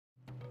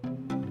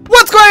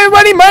What's going on,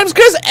 everybody? My name's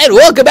Chris, and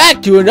welcome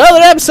back to another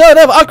episode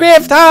of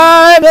Ocarina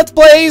Time. Let's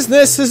play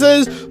this.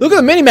 Look at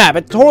the mini map.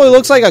 It totally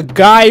looks like a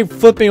guy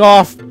flipping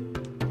off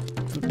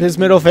his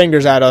middle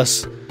fingers at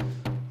us.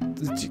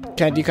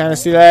 Can't you kind of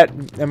see that?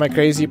 Am I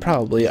crazy?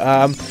 Probably. In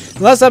the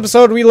last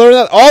episode, we learned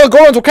that all the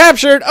Gorons were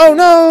captured. Oh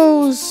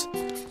no!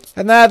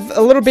 And that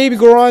a little baby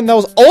Goron that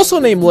was also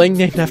named Link,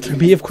 named after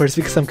me, of course,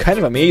 because I'm kind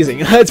of amazing.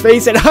 Let's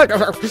face it.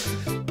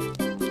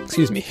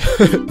 Excuse me.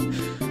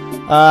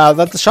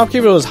 That the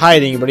shopkeeper was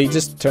hiding, but he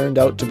just turned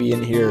out to be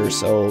in here,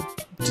 so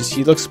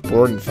he looks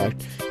bored, in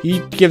fact.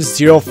 He gives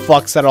zero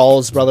fucks that all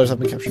his brothers have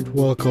been captured.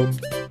 Welcome.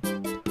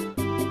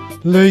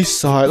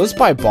 Layside. Let's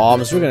buy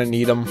bombs. We're gonna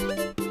need them.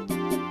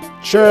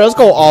 Sure, let's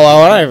go all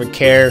out. I don't even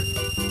care.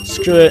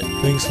 Screw it.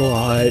 Thanks a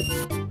lot.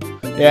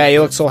 Yeah, he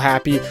looks so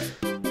happy.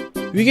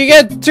 We could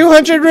get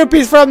 200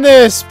 rupees from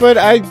this, but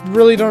I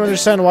really don't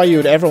understand why you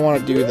would ever want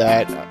to do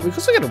that. We could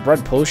also get a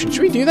red potion.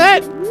 Should we do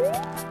that?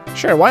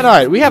 Sure, why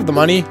not? We have the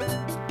money.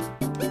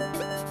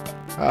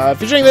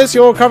 If you drink this,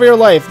 you'll recover your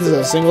life. This is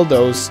a single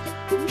dose.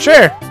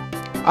 Sure.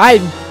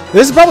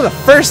 This is probably the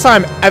first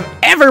time I've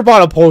ever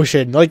bought a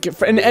potion. Like,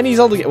 in any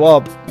Zelda game.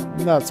 Well,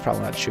 no, that's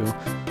probably not true.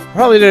 I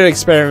probably did an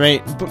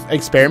experiment.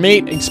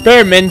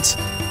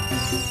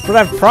 But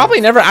I've probably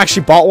never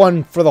actually bought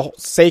one for the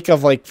sake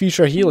of, like,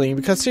 future healing.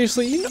 Because,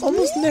 seriously, you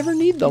almost never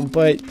need them.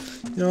 But,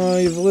 you know,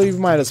 you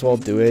might as well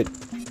do it.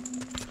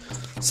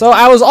 So,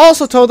 I was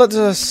also told that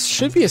there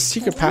should be a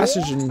secret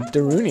passage in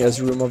Darunia's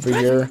room over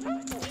here.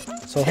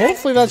 So,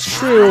 hopefully that's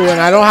true, and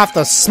I don't have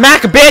to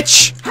smack a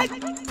bitch!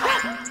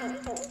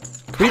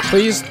 Can we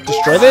please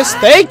destroy this?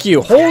 Thank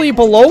you! Holy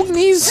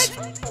bolognas!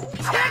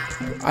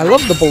 I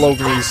love the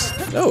bolognas.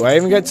 Oh, I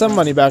even got some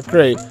money back.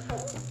 Great.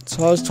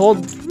 So, I was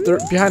told they're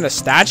behind a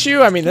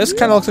statue? I mean, this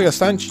kind of looks like a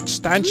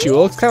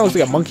statue. It kind of looks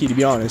like a monkey, to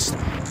be honest.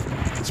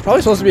 It's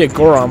probably supposed to be a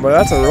Goron, but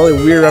that's a really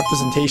weird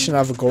representation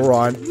of a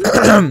Goron.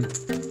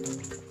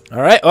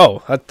 Alright,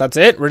 oh, that's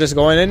it? We're just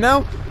going in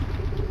now?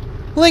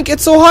 Link,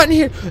 it's so hot in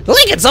here.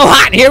 Link, it's so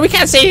hot in here. We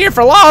can't stay here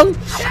for long.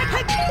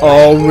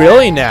 Oh,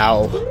 really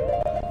now?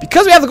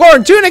 Because we have the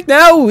Goron tunic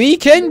now, we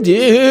can do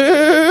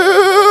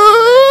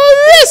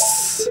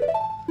this.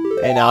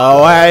 And now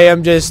I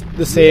am just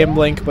the same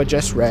Link, but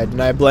just red.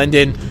 And I blend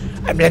in.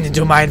 I blend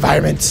into my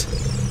environment.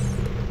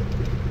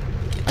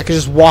 I could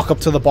just walk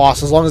up to the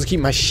boss as long as I keep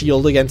my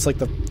shield against, like,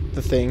 the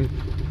thing.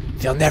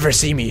 They'll never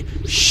see me.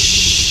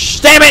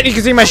 Shh. Damn it, you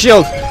can see my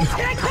shield.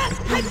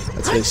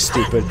 That's really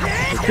stupid.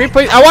 Please,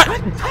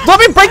 let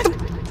me break the...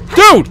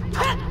 Dude!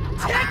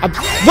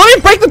 Let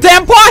me break the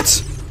damn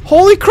pots!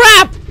 Holy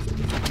crap!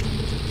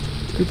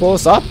 Can we pull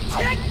this up?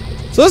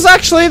 So this is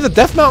actually the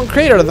Death Mountain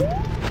crater.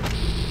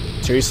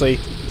 Seriously?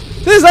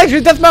 This is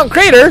actually Death Mountain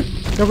crater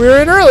that we were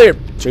in earlier.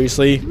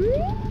 Seriously?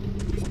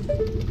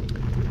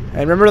 And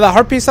remember that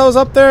heart piece that was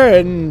up there?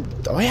 And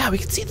oh yeah, we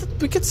could see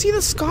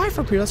the sky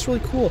from here. That's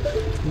really cool.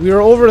 We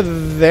were over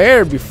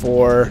there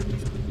before.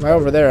 Right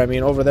over there, I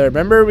mean over there.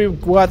 Remember we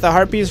got the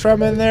heart piece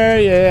from in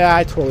there? Yeah,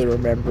 I totally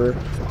remember.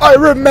 I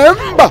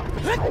remember!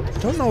 I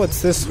don't know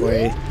what's this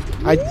way.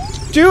 I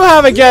do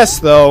have a guess,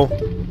 though.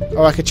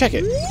 Oh, I could check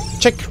it.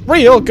 Check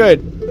real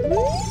good.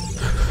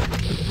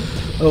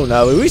 Oh,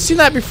 no. We've seen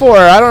that before.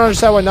 I don't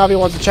understand why Navi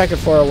wants to check it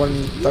for when, I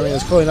mean,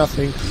 there's clearly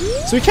nothing.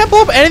 So we can't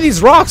blow up any of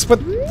these rocks, but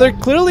they're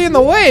clearly in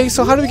the way,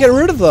 so how do we get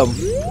rid of them?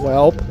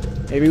 Well,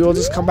 maybe we'll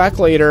just come back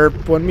later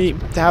when we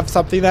have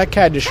something that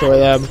can destroy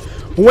them.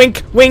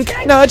 Wink, wink,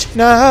 nudge,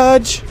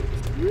 nudge.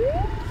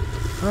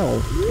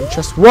 Oh,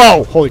 interesting.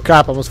 Whoa! Holy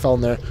crap, I almost fell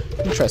in there.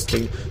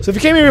 Interesting. So if you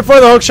came here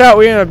before the hook shot,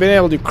 we wouldn't have been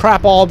able to do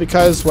crap all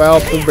because, well,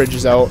 the bridge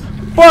is out.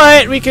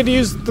 But we could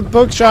use the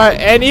hook shot,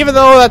 and even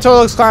though that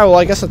totally looks climbable,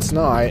 I guess it's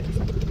not.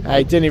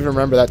 I didn't even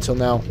remember that till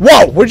now.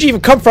 Whoa! Where'd you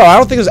even come from? I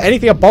don't think there's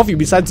anything above you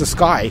besides the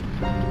sky.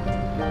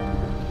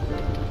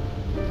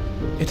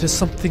 It is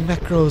something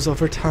that grows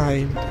over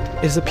time.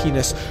 It is a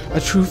penis. A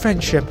true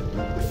friendship.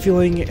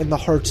 Feeling in the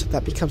heart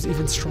that becomes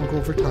even stronger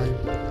over time.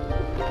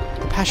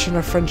 The passion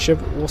of friendship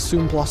will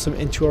soon blossom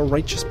into a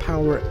righteous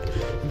power,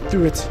 and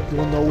through it, you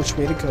will know which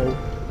way to go.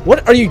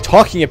 What are you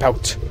talking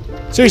about?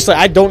 Seriously,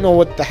 I don't know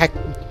what the heck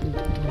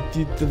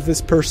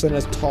this person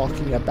is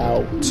talking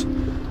about.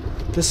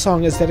 This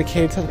song is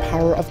dedicated to the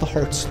power of the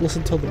hearts.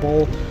 Listen to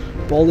the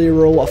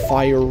bolero of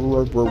fire.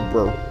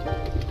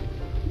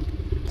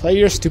 Play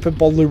your stupid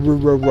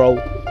bolero.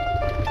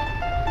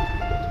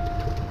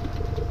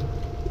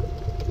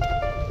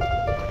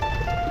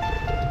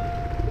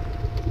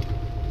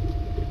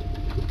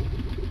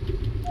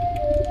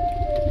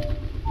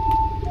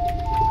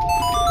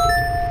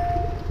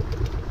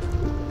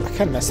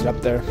 I kind of messed it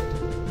up there.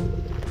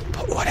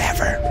 But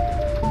whatever.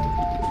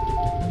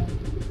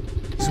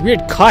 These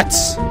weird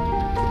cuts.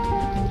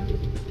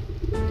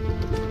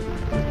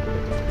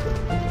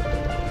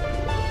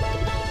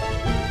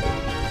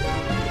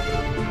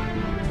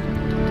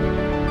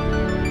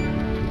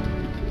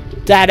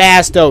 That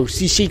ass though.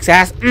 See Sheik's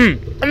ass. Boy.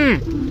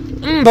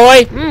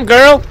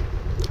 Girl.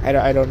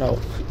 I don't know.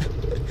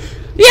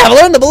 You have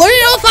learned the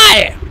bolero of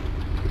fire.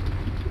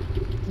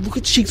 Look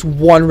at Sheik's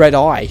one red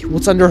eye.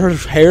 What's under her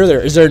hair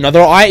there? Is there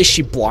another eye? Is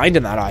she blind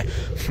in that eye?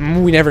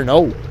 We never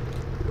know.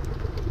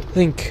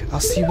 Link, I'll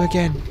see you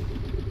again.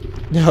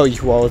 No,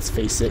 you won't. Let's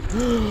face it.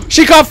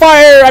 She caught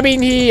fire!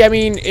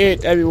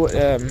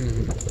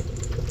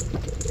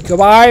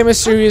 Goodbye,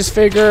 mysterious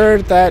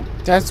figure.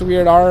 That's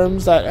weird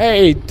arms.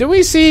 Hey, did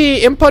we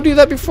see Impa do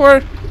that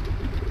before?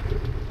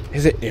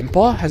 Is it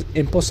Impa? Has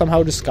Impa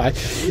somehow disguised?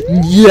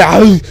 Yeah!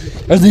 I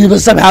think Impa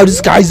somehow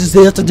disguises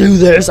they have to do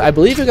this. I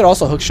believe we could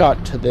also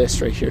hookshot to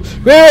this right here.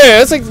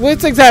 Wait, let's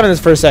examine this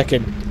for a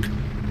second.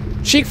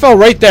 Sheik fell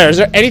right there. Is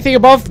there anything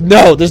above?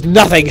 No, there's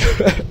nothing.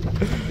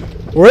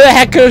 Where the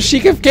heck could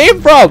Sheik have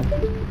came from?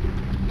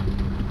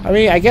 I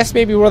mean, I guess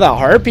maybe where that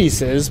heart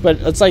piece is, but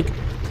it's like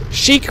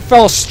Sheik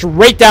fell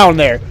straight down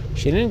there.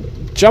 She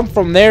didn't jump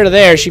from there to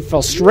there. She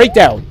fell straight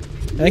down.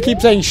 And I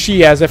keep saying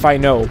she as if I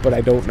know, but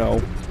I don't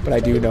know. But I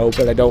do know,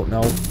 but I don't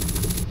know.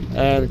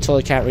 Until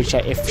I can't reach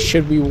that.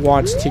 Should we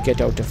want to get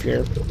out of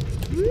here?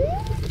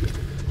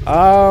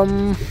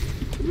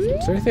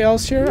 Is there anything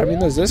else here? I mean,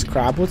 there's this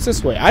crap. What's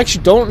this way? I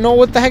actually don't know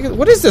what the heck is.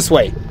 What is this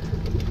way?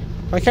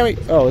 Why can't we?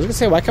 Oh, I was gonna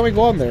say, why can't we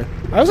go on there?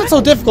 Why was it so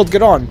difficult to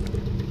get on?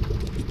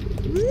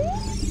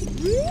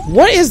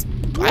 What is?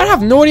 I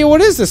have no idea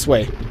what is this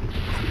way.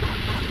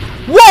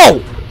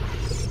 Whoa!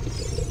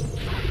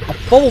 A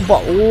bubble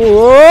butt.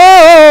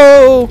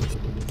 Whoa!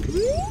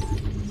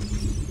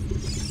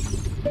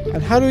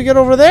 And how do we get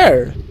over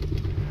there?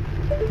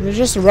 There's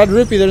just a red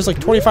rupee. There's like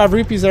 25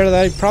 rupees there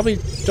that I probably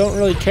don't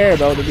really care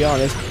about, to be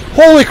honest.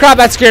 Holy crap,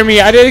 that scared me.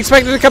 I didn't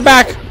expect it to come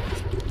back.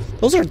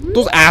 Those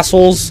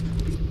assholes.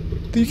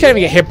 You can't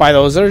even get hit by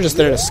those. They're just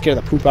there to scare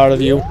the poop out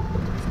of you.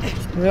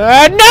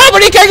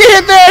 Nobody can get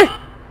hit there!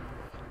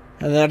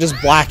 And then I just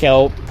black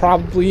out.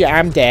 Probably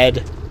I'm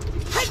dead.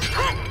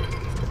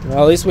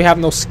 Well, at least we have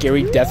no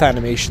scary death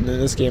animation in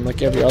this game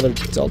like every other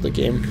Zelda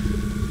game.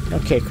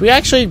 Okay, can we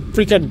actually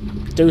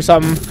freaking do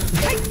something?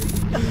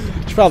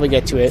 Should probably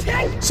get to it.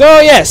 So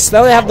yes,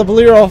 now we have the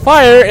Bolero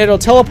Fire. It'll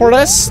teleport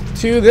us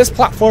to this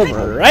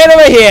platformer right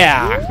over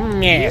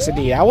here. Yes,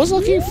 indeed. I was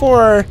looking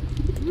for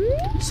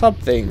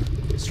something.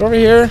 Is it over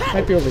here?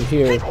 Might be over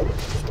here.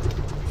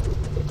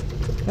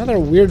 Another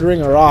weird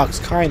ring of rocks,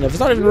 kind of. It's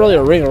not even really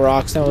a ring of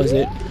rocks now, is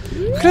it?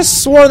 I could have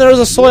sworn there was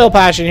a soil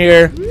patch in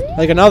here,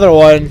 like another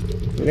one,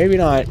 but maybe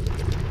not.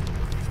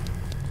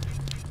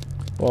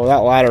 Well, that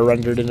ladder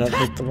rendered in the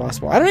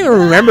last one. I don't even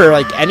remember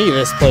like any of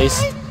this place.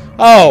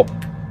 Oh,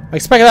 I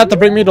expected that to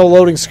bring me to a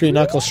loading screen,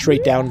 not go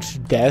straight down to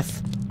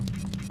death.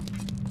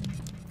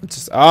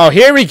 Oh,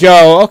 here we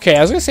go. Okay,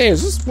 I was gonna say,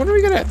 is this? What are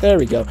we gonna? There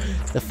we go.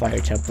 The fire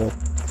temple.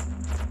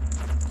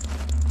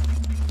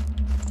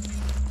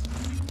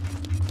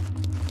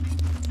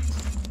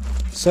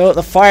 So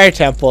the fire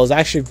temple is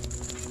actually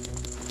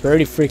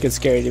pretty freaking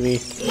scary to me.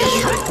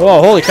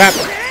 Oh, holy crap!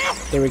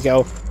 There we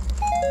go.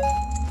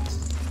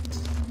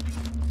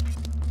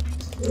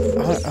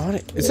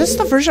 Is this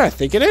the version I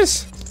think it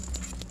is?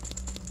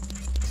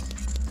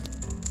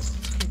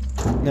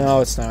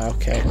 No, it's not.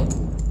 Okay.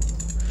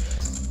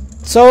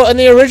 So in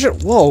the original,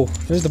 whoa,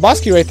 there's the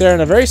boss key right there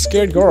and a very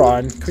scared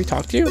Goron. Can we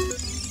talk to you?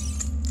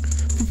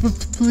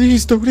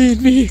 Please don't eat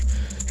me.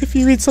 If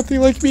you eat something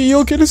like me,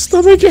 you'll get a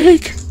stomach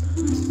ache.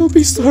 You'll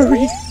be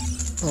sorry.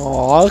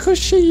 Aw, look how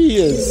she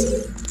is.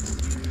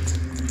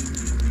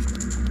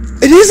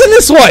 It is in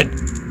this one!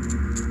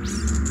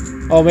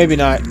 Oh, maybe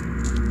not.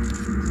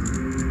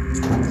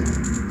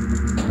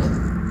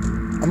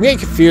 I'm getting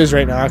confused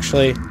right now,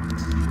 actually.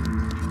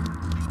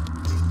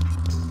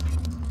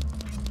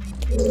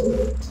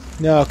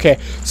 No, okay.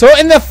 So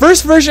in the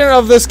first version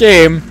of this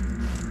game,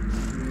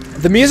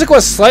 the music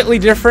was slightly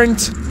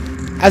different.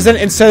 As in,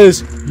 instead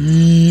of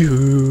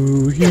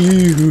yee-hoo,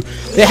 yee-hoo,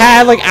 they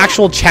had like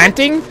actual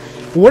chanting.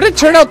 What it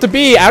turned out to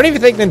be, I don't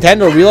even think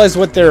Nintendo realized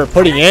what they were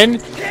putting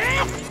in.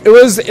 It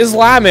was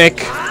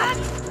Islamic,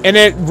 and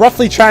it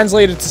roughly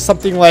translated to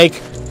something like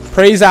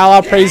praise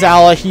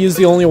Allah, he is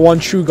the only one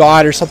true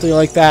God, or something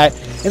like that.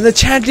 And the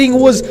chanting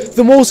was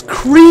the most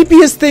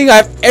creepiest thing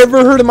I've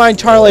ever heard in my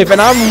entire life,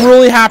 and I'm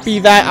really happy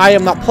that I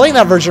am not playing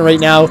that version right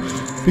now,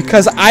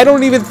 because I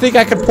don't even think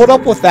I could put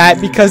up with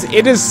that, because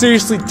it is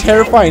seriously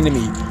terrifying to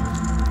me.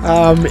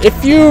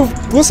 If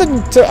you've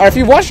listened to, or if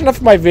you've watched enough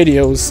of my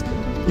videos,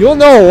 you'll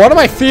know one of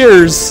my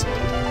fears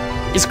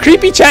is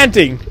creepy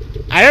chanting.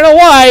 I don't know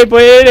why,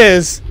 but it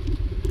is.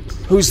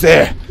 Who's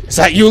there? Is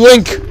that you,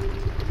 Link?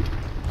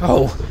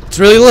 Oh, it's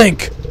really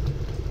Link.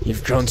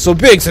 You've grown so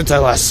big since I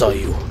last saw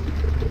you.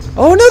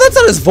 Oh no, that's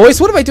not his voice.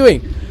 What am I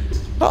doing?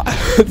 Oh,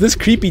 this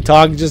creepy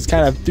talk just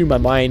kind of threw my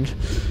mind.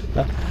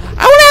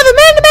 I want to have a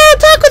man-to-man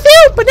talk with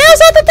you, but now's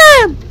not the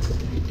time.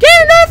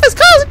 Ganondorf is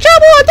causing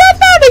trouble on Death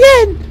Mountain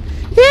again.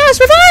 He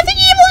has revived the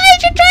evil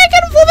ancient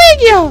dragon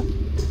Flamingia.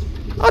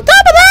 On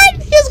top of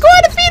that, he is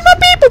going to feed my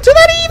people to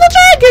that evil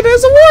dragon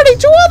as a warning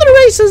to other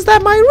races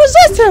that might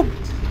resist him.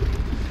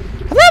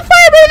 If that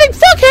fire-breathing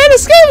fuckhead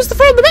escapes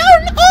from the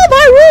mountain, all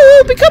my rule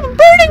will become a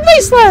burning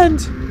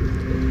wasteland.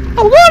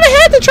 I'm going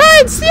ahead to try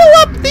and seal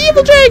up the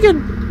evil dragon.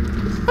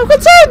 I'm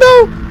concerned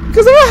though,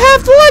 because I don't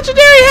have the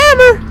legendary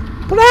hammer,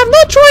 but I have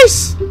no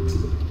choice.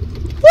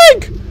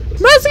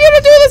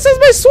 This is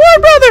my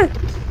sword, brother!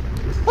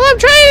 While I'm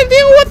trying to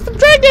deal with the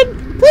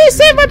dragon, please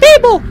save my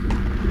people!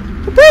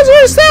 The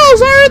prisoner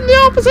cells are in the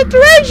opposite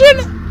direction!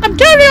 I'm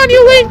counting on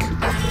you, Link!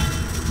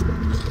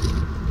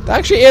 That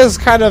actually is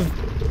kind of,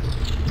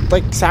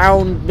 like,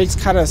 makes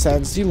kind of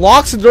sense. He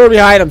locks the door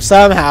behind him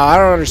somehow. I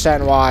don't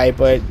understand why,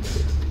 but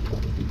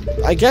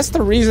I guess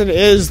the reason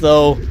is,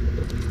 though,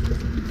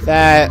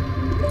 that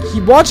he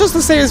wants us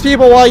to save his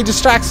people while he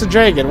distracts the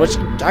dragon, which,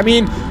 I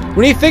mean,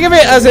 when you think of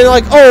it as in,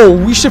 like,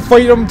 oh, we should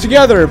fight them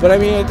together, but I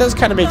mean, it does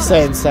kind of make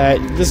sense that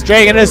this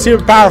dragon is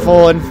super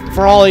powerful, and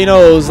for all he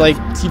knows, like,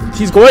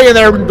 he's going in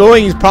there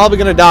knowing he's probably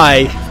gonna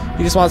die.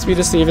 He just wants me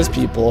to save his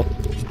people.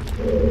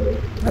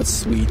 That's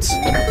sweet.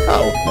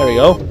 Oh, there we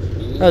go.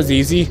 That was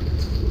easy.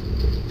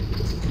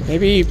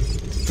 Maybe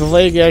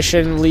I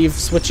shouldn't leave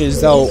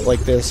switches out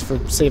like this for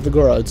save the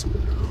Gorods.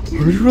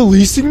 Are you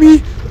releasing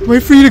me? Am I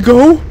free to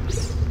go?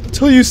 I'll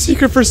tell you a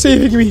secret for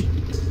saving me.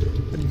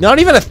 Not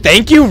even a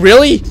thank you,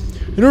 really?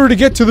 In order to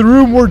get to the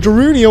room where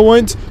Darunia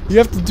went, you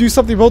have to do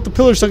something about the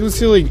pillar stuck in the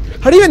ceiling.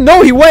 How do you even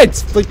know he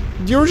went? Like,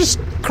 you were just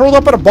curled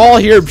up in a ball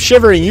here,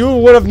 shivering. You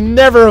would have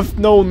never have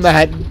known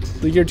that.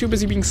 Like, you're too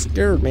busy being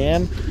scared,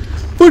 man.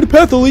 Find a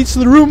path that leads to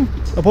the room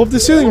above the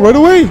ceiling right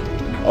away.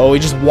 Oh, he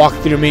just walked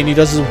through me and he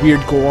does this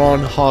weird Goron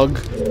hug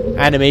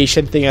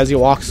animation thing as he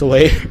walks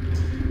away.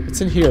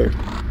 What's in here?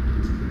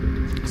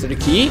 Is it a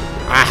key?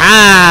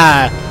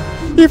 Aha!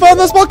 He found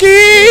the small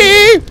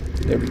key!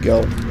 There we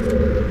go.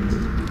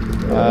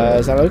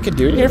 Is that all we can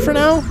do in here for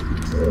now?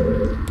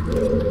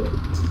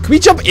 Can we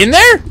jump in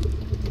there?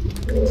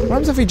 What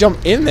happens if we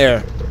jump in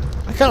there?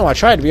 I kind of want to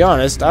try, to be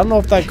honest. I don't know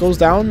if that goes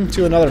down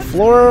to another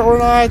floor or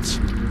not.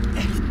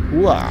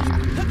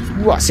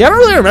 Ooh-ah. See, I don't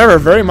really remember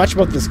very much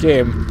about this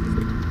game.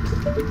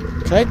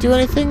 Can I do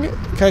anything?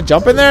 Can I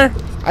jump in there?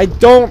 I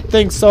don't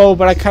think so,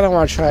 but I kind of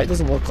want to try it. It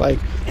doesn't look like.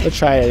 Let's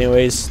try it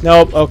anyways.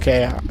 Nope.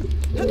 Okay.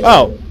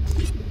 Oh.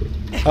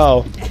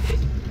 Oh.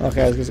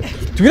 Okay. I was gonna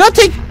say. Do we not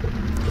take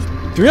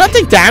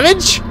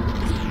damage?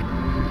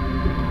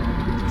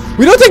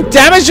 We don't take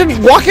damage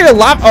in walking in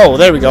lava. Oh,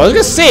 there we go. I was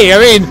gonna say. I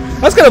mean,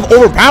 that's kind of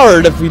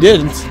overpowered if we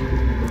didn't.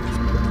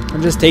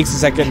 It just takes a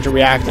second to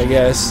react, I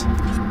guess.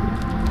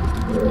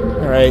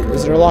 Alright,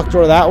 is there a locked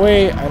door that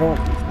way? I don't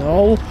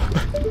know.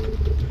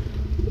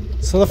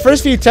 So the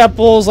first few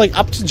temples, like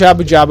up to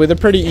Jabu Jabu, they're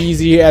pretty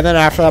easy, and then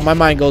after that my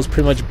mind goes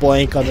pretty much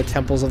blank on the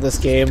temples of this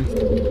game.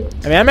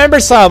 I mean, I remember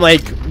some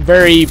like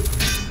very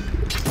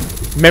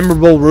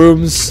memorable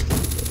rooms.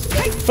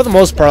 For the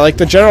most part, like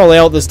the general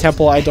layout of this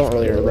temple, I don't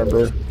really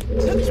remember.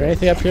 Is there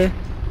anything up here?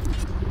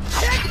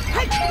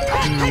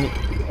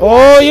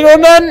 Oh, you know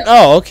none?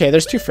 Oh, okay,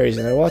 there's two fairies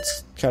in there. Well,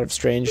 that's kind of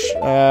strange.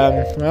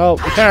 Well,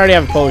 we kind of already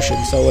have a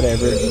potion, so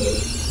whatever.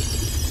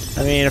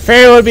 I mean, a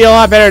fairy would be a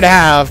lot better to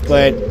have,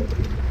 but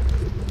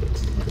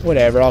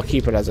whatever. I'll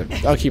keep it as a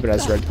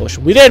red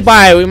potion. We did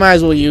buy it. We might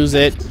as well use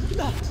it.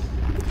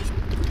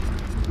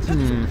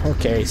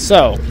 Okay,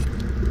 so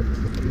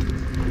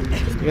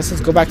I guess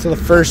let's go back to the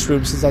first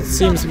room, since that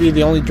seems to be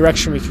the only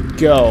direction we could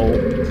go.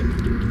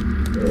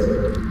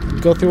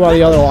 Go through all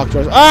the other locked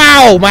doors.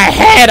 Ow! My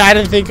head!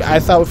 I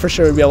thought for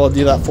sure we'd be able to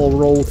do that full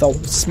roll without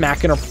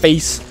smacking our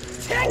face.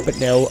 But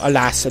no,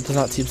 alas, it does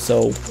not seem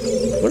so.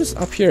 What is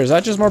up here? Is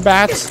that just more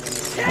bats?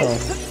 Oh.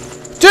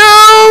 Dude!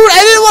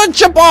 I didn't want to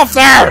jump off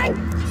there!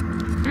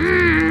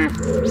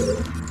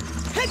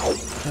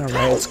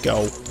 Alright, let's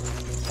go.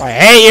 I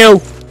hate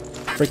you!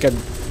 Freaking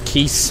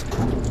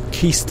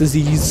Keese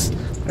disease.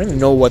 I don't even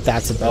know what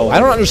that's about. I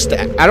don't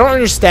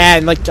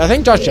understand. Like, I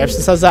think Josh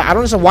Jepson says that. I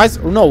don't understand why.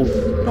 No,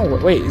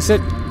 wait. Is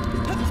it?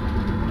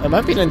 It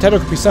might be Nintendo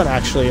Capri Sun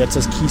actually. It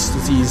says Keese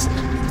disease.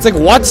 It's like,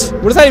 what?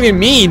 What does that even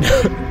mean?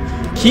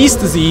 Keese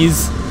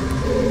disease.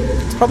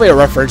 It's probably a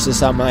reference to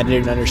something I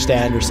didn't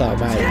understand or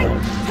something. I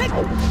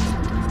don't know.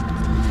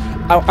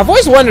 I've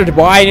always wondered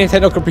why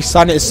Nintendo Capri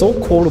Sun is so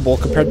quotable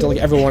compared to like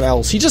everyone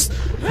else. He just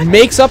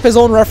makes up his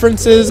own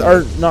references,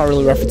 or not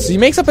really references. He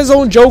makes up his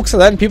own jokes,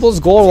 and then people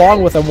just go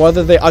along with him,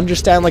 whether they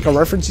understand like a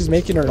reference he's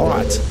making or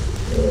not.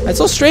 It's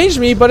so strange to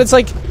me, but it's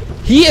like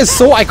he is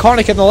so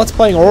iconic in the Let's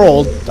Playing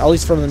world, at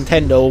least from the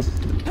Nintendo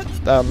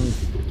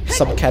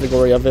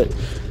subcategory of it.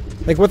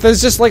 Like with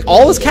his just like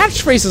all his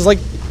catchphrases. Like,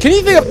 can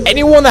you think of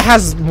anyone that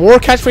has more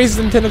catchphrases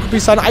than Nintendo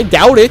Capri Sun? I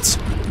doubt it.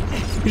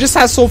 He just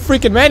has so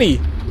freaking many.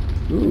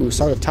 Ooh,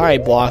 Song of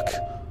Time block.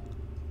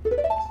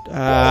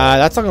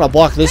 That's not gonna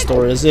block this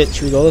door, is it?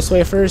 Should we go this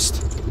way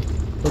first?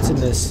 What's in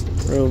this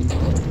room?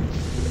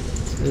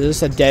 Is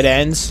this a dead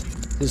end?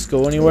 Does this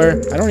go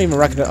anywhere? I don't even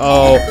recognize.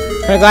 Oh,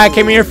 kinda glad I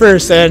came here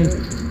first then.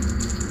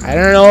 I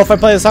don't know if I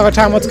play the Song of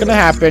Time what's gonna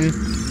happen.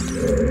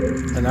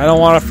 And I don't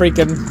want to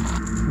freaking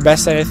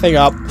mess anything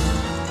up.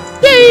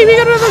 Yay, we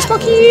got another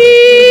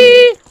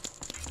Spucky!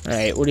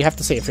 Alright, what do you have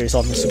to say for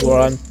yourself, Mr.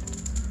 Goron?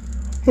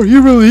 Are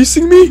you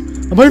releasing me?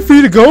 Am I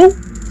free to go?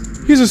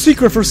 Here's a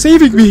secret for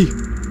saving me.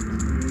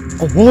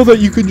 A wall that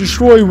you can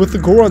destroy with the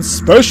Goron's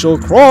special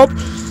crop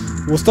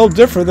will still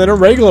differ than a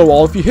regular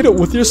wall if you hit it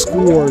with your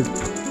sword.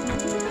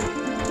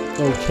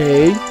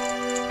 Okay.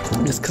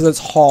 Just because it's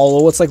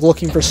hollow, it's like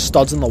looking for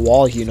studs in the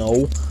wall, you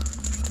know.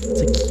 It's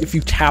like if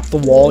you tap the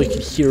wall, you can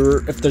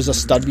hear if there's a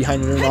stud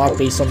behind it or not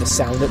based on the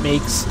sound it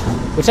makes,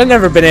 which I've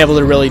never been able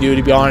to really do,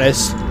 to be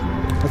honest.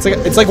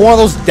 It's like one of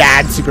those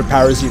dad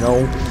superpowers, you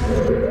know.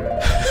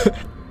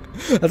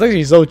 That's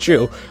actually so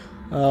true.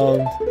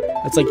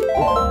 It's like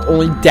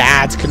only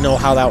dads can know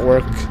how that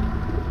works.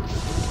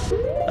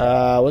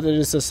 What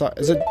is this?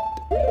 Is it?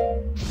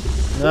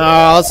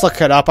 No, let's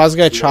look it up. I was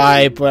gonna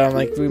try, but I'm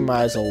like, we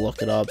might as well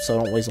look it up so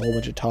I don't waste a whole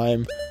bunch of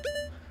time.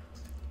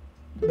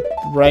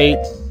 Write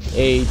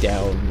A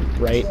down.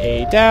 Write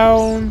A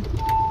down.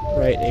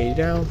 Write A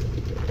down.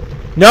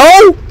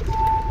 No!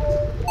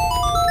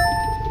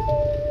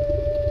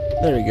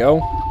 There we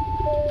go.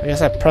 I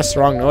guess I pressed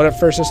the wrong note at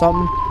first or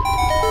something.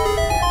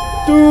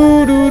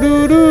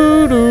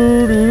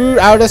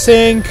 Out of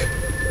sync.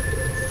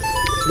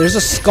 There's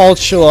a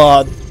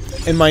sculpture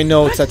in my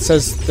notes that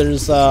says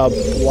there's a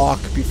block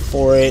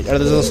before it, or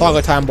there's a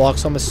Saga Time block,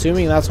 so I'm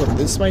assuming that's what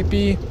this might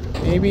be.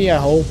 Maybe, I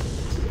hope.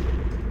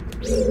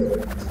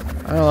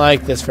 I don't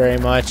like this very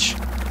much.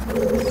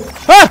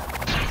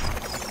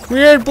 Ah!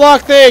 Weird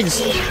block things!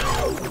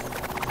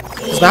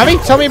 Snobby,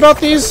 tell me about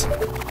these.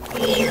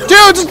 Dude,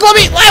 just let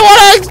me,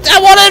 I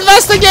wanna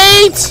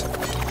investigate!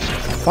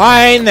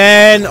 Fine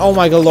then. Oh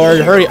my god,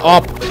 Lord, hurry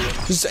up.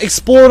 Just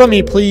explode on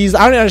me, please.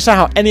 I don't understand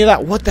how any of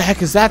that, what the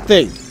heck is that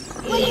thing?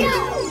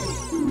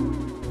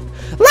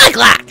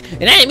 Lock!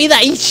 An enemy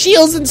that eats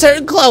shields and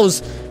certain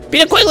clothes.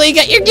 Beat it quickly and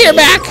get your gear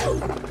back.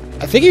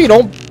 I think if you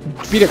don't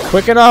beat it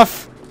quick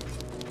enough.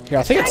 Here,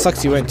 I think it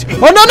sucks you into.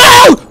 Oh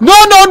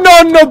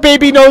no, no,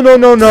 baby, no.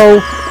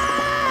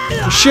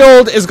 Your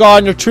shield is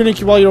gone. Your tunic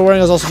while you're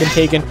wearing has also been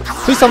taken.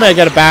 Please tell me I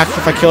get it back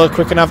if I kill it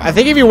quick enough. I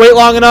think if you wait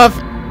long enough,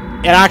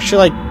 it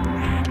actually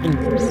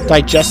like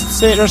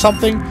digests it or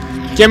something.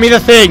 Give me the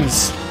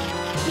things.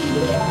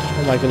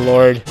 Oh my good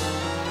Lord.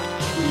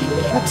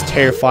 That's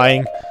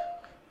terrifying.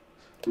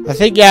 I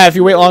think, yeah, if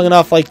you wait long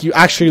enough, like, you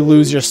actually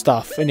lose your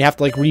stuff, and you have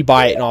to, like,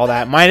 rebuy it and all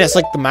that. Minus,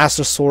 like, the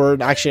Master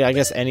Sword. Actually, I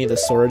guess any of the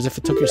swords. If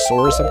it took your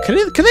sword or something. Can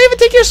they even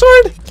take your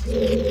sword?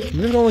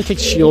 Maybe it only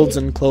takes shields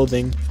and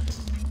clothing.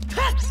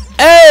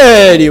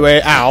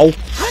 Anyway, ow.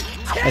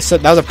 I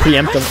said that was a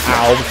preemptive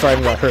ow before I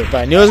even got hurt,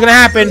 but I knew it was gonna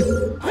happen.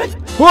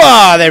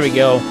 Whoa, there we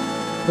go.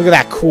 Look at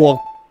that cool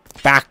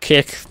back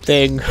kick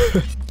thing.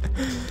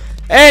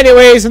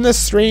 Anyways, in this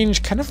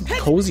strange, kind of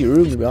cozy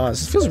room, to be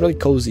honest. It feels really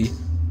cozy.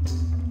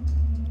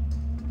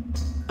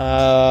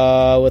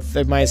 With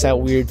it might that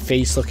weird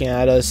face looking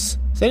at us.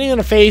 Is that even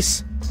a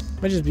face?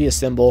 Might just be a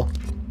symbol.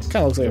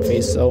 Kind of looks like a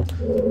face, so.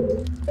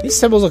 These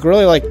symbols look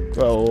really like,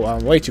 oh,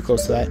 I'm way too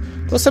close to that.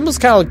 Those symbols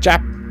kind of look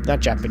not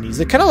Japanese.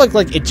 They kind of look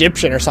like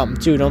Egyptian or something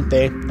too, don't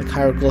they? Like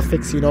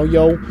hieroglyphics, you know,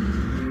 yo.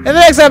 In the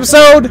next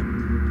episode,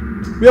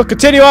 we'll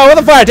continue on with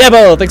the Fire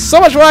Temple. Thanks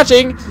so much for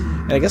watching,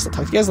 and I guess I'll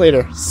talk to you guys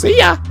later. See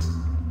ya!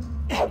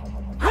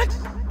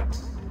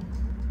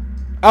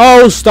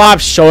 Oh, stop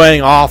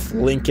showing off,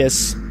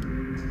 Linkus.